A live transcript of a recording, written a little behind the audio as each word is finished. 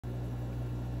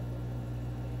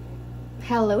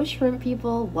Hello shrimp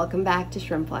people, welcome back to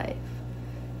Shrimp Life.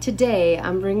 Today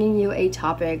I'm bringing you a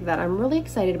topic that I'm really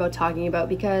excited about talking about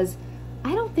because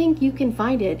I don't think you can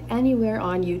find it anywhere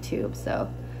on YouTube. So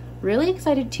really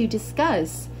excited to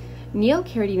discuss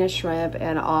NEOCARIDINA shrimp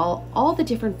and all the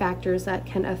different factors that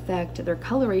can affect their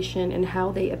coloration and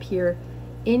how they appear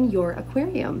in your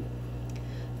aquarium.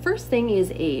 First thing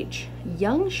is age.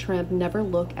 Young shrimp never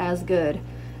look as good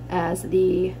as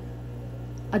the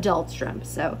adult shrimp.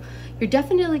 So you're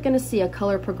definitely going to see a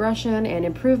color progression and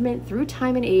improvement through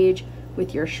time and age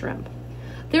with your shrimp.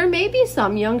 There may be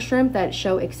some young shrimp that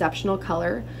show exceptional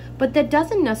color, but that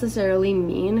doesn't necessarily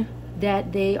mean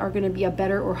that they are going to be a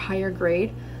better or higher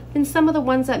grade than some of the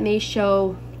ones that may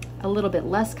show a little bit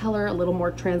less color, a little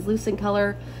more translucent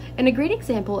color. And a great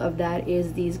example of that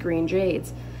is these green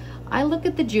jades. I look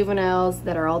at the juveniles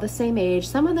that are all the same age.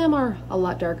 Some of them are a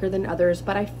lot darker than others,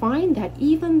 but I find that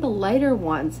even the lighter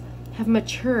ones have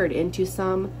matured into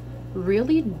some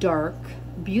really dark,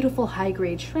 beautiful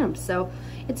high-grade shrimp. So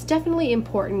it's definitely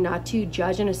important not to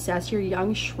judge and assess your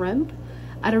young shrimp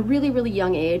at a really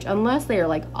young age unless they are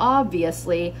like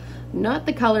obviously not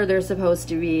the color they're supposed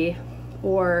to be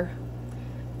or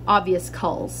obvious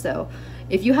culls. So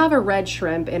if you have a red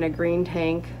shrimp in a green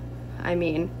tank, I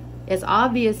mean, it's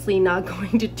obviously not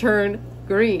going to turn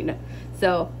green.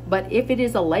 So, but if it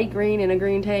is a light green in a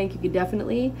green tank, you could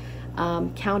definitely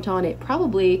count on it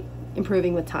probably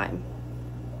improving with time.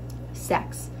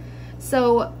 Sex.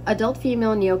 So adult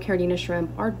female NEOCARIDINA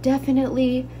shrimp are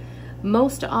definitely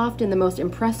most often the most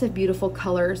impressive, beautiful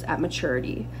colors at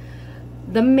maturity.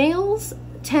 The males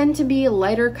tend to be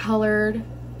lighter colored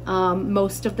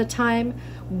most of the time,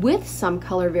 with some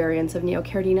color variants of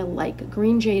NEOCARIDINA like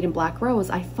green jade and black rose.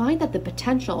 I find that the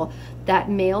potential that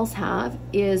males have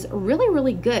is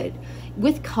really good.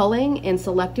 With culling and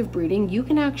selective breeding, you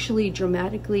can actually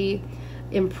dramatically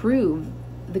improve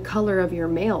the color of your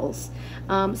males.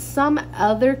 Some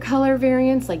other color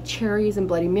variants like cherries and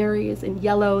Bloody Marys and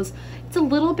yellows, it's a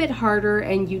little bit harder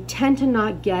and you tend to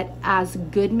not get as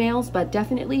good males, but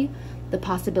definitely the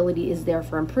possibility is there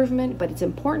for improvement. But it's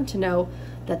important to know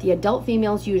that the adult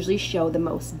females usually show the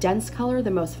most dense color, the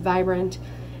most vibrant,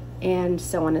 and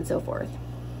so on and so forth.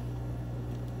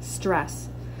 Stress.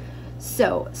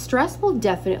 So stress will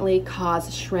definitely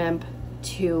cause shrimp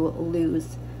to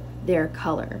lose their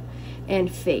color and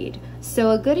fade.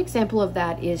 So a good example of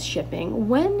that is shipping.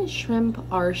 When shrimp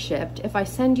are shipped, if I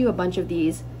send you a bunch of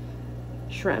these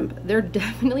shrimp, they're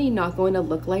definitely not going to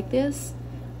look like this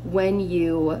when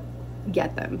you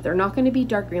get them. They're not going to be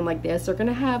dark green like this. They're going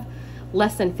to have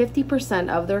less than 50%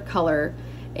 of their color,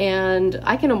 and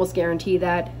I can almost guarantee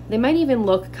that they might even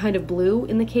look kind of blue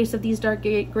in the case of these dark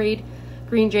grade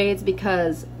green jades,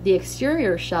 because the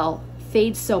exterior shell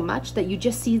fades so much that you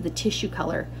just see the tissue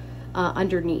color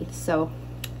underneath. So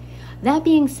that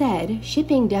being said,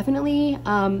 shipping definitely,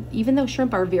 even though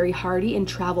shrimp are very hardy and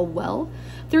travel well,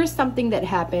 there is something that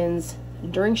happens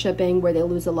during shipping where they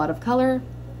lose a lot of color,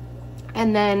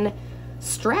 and then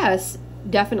stress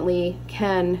definitely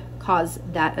can cause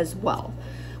that as well.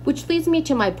 Which leads me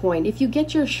to my point. If you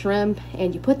get your shrimp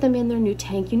and you put them in their new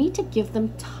tank, you need to give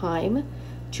them time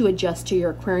to adjust to your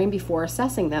aquarium before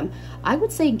assessing them. I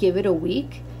would say give it a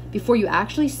week before you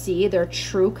actually see their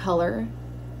true color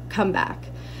come back.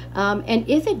 And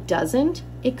if it doesn't,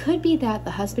 it could be that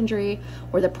the husbandry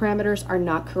or the parameters are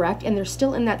not correct and they're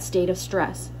still in that state of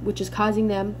stress, which is causing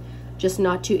them just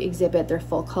not to exhibit their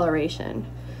full coloration,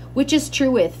 which is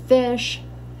true with fish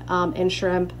and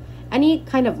shrimp. Any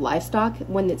kind of livestock,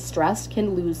 when it's stressed,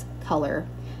 can lose color,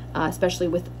 especially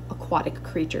with aquatic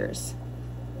creatures.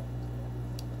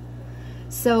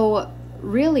 So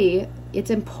really, it's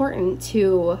important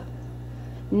to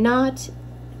not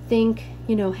think,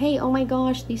 you know, hey, oh my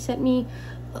gosh, they sent me,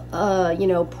 you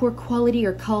know, poor quality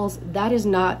or culls. That is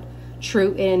not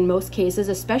true in most cases,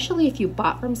 especially if you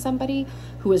bought from somebody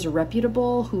who is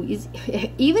reputable, who is,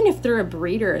 even if they're a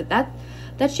breeder, that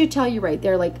should tell you right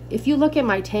there. Like, if you look at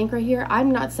my tank right here, I'm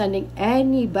not sending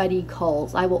anybody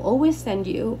culls. I will always send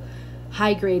you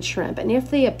high grade shrimp. And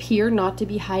if they appear not to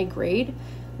be high grade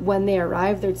when they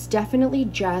arrive, it's definitely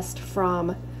just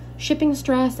from shipping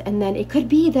stress. And then it could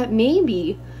be that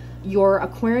maybe your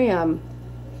aquarium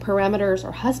parameters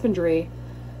or husbandry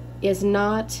is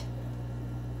not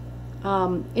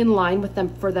in line with them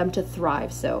for them to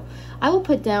thrive. So I will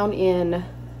put down in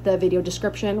the video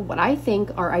description what I think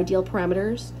are ideal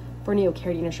parameters for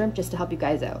NEOCARIDINA shrimp, just to help you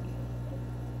guys out.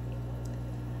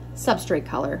 Substrate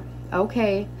color.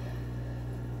 Okay,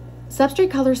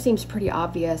 substrate color seems pretty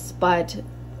obvious, but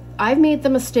I've made the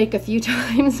mistake a few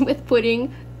times with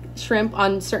putting shrimp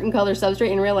on certain color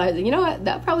substrate and realizing, you know what,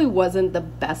 that probably wasn't the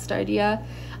best idea.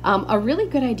 A really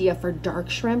good idea for dark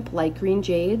shrimp like green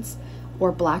jades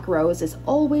or black rose is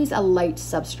always a light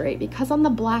substrate, because on the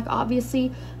black,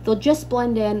 obviously, they'll just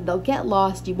blend in, they'll get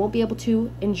lost, you won't be able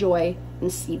to enjoy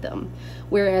and see them.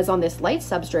 Whereas on this light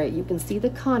substrate, you can see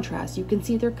the contrast, you can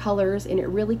see their colors, and it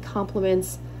really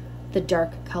complements the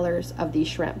dark colors of these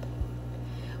shrimp.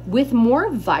 With more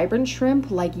vibrant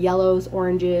shrimp like yellows,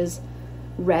 oranges,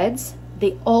 reds,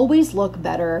 they always look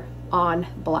better on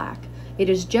black. It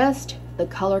is just the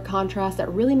color contrast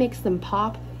that really makes them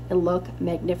pop and look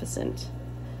magnificent.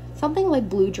 Something like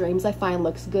blue dreams I find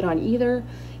looks good on either.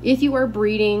 If you are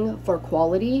breeding for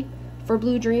quality for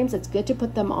blue dreams, it's good to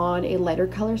put them on a lighter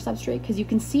color substrate, because you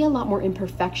can see a lot more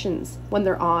imperfections when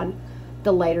they're on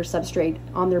the lighter substrate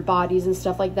on their bodies and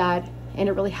stuff like that, and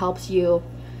it really helps you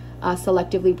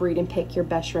selectively breed and pick your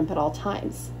best shrimp at all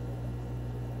times.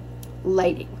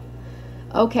 Lighting.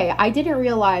 Okay, I didn't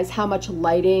realize how much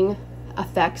lighting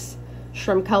affects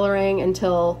shrimp coloring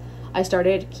until I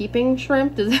started keeping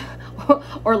shrimp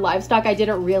or livestock. I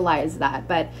didn't realize that,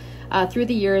 but through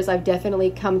the years I've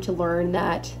definitely come to learn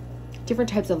that different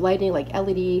types of lighting like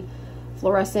LED,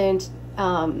 fluorescent,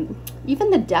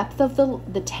 even the depth of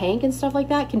the tank and stuff like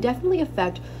that can definitely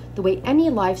affect the way any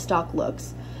livestock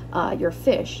looks. Your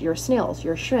fish, your snails,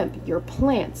 your shrimp, your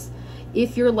plants.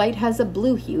 If your light has a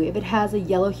blue hue, if it has a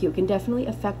yellow hue, it can definitely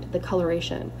affect the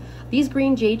coloration. These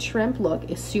green jade shrimp look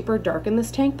is super dark in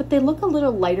this tank, but they look a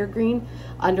little lighter green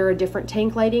under a different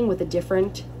tank lighting with a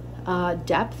different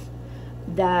depth.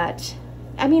 That,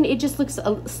 I mean, it just looks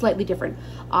slightly different.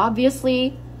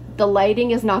 Obviously, the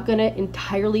lighting is not going to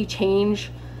entirely change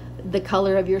the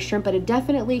color of your shrimp, but it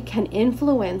definitely can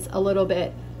influence a little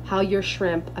bit how your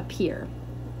shrimp appear.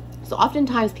 So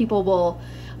oftentimes people will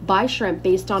buy shrimp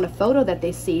based on a photo that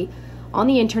they see on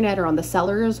the internet or on the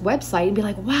seller's website and be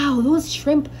like, wow, those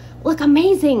shrimp look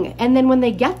amazing. And then when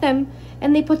they get them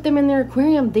and they put them in their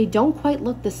aquarium, they don't quite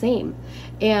look the same.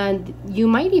 And you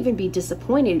might even be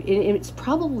disappointed. It's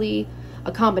probably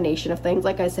a combination of things.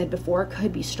 Like I said before, it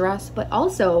could be stress, but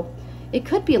also it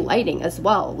could be lighting as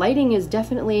well. Lighting is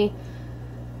definitely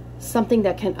something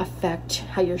that can affect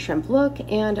how your shrimp look.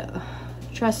 And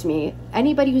trust me,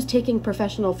 anybody who's taking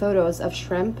professional photos of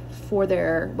shrimp for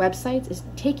their websites is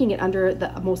taking it under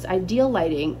the most ideal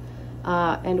lighting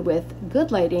and with good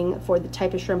lighting for the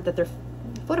type of shrimp that they're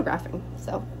photographing.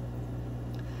 So,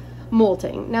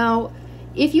 molting. Now,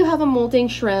 if you have a molting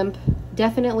shrimp,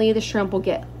 definitely the shrimp will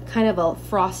get kind of a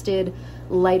frosted,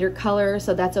 lighter color,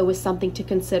 so that's always something to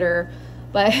consider.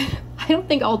 But I don't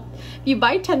think if you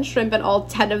buy 10 shrimp and all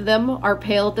 10 of them are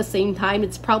pale at the same time,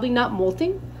 it's probably not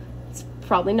molting.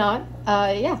 Probably not.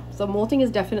 Yeah, so molting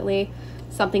is definitely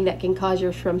something that can cause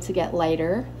your shrimp to get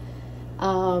lighter.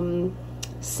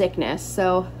 Sickness.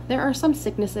 So there are some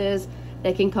sicknesses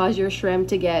that can cause your shrimp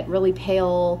to get really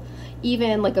pale,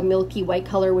 even like a milky white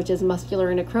color, which is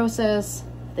muscular necrosis.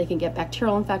 They can get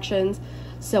bacterial infections,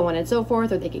 so on and so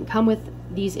forth, or they can come with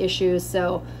these issues.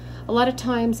 So a lot of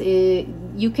times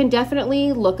you can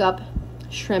definitely look up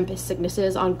shrimp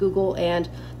sicknesses on Google, and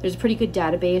there's a pretty good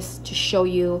database to show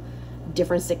you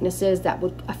different sicknesses that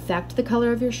would affect the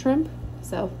color of your shrimp.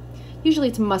 So usually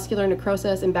it's muscular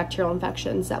necrosis and bacterial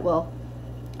infections that will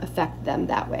affect them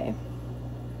that way.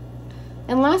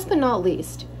 And last but not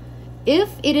least,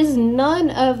 if it is none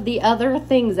of the other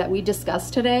things that we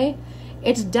discussed today,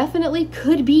 it definitely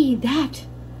could be that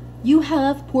you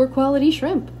have poor quality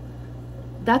shrimp.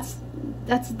 That's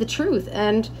the truth.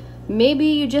 And maybe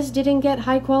you just didn't get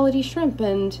high quality shrimp,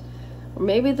 and or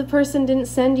maybe the person didn't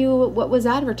send you what was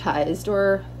advertised,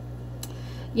 or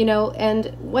you know. And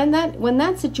when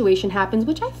that situation happens,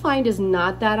 which I find is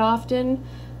not that often,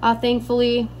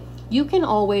 thankfully, you can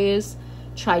always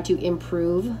try to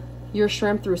improve your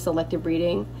shrimp through selective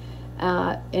breeding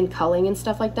and culling and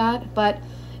stuff like that. But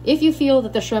if you feel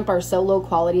that the shrimp are so low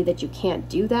quality that you can't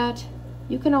do that,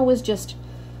 you can always just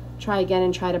try again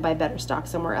and try to buy better stock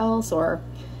somewhere else, or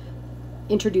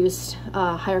introduce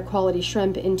higher quality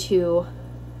shrimp into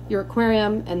your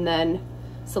aquarium and then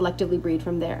selectively breed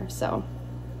from there. So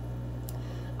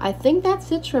I think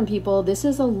that's it, shrimp people. This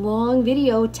is a long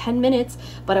video, 10 minutes,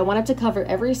 but I wanted to cover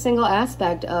every single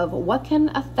aspect of what can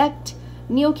affect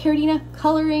NEOCARIDINA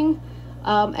coloring.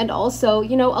 And also,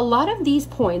 you know, a lot of these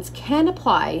points can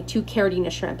apply to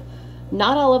Caridina shrimp.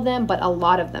 Not all of them, but a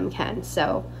lot of them can.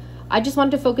 So I just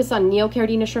wanted to focus on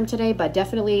NEOCARIDINA shrimp today, but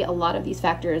definitely a lot of these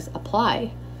factors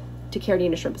apply to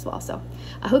Caridina shrimp as well. So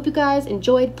I hope you guys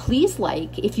enjoyed. Please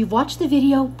like, if you've watched the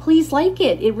video, please like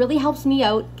it. It really helps me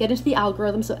out, get into the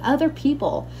algorithm so other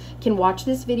people can watch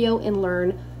this video and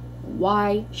learn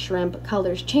why shrimp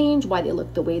colors change, why they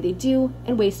look the way they do,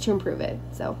 and ways to improve it.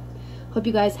 So hope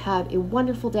you guys have a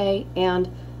wonderful day,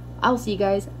 and I'll see you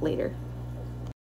guys later.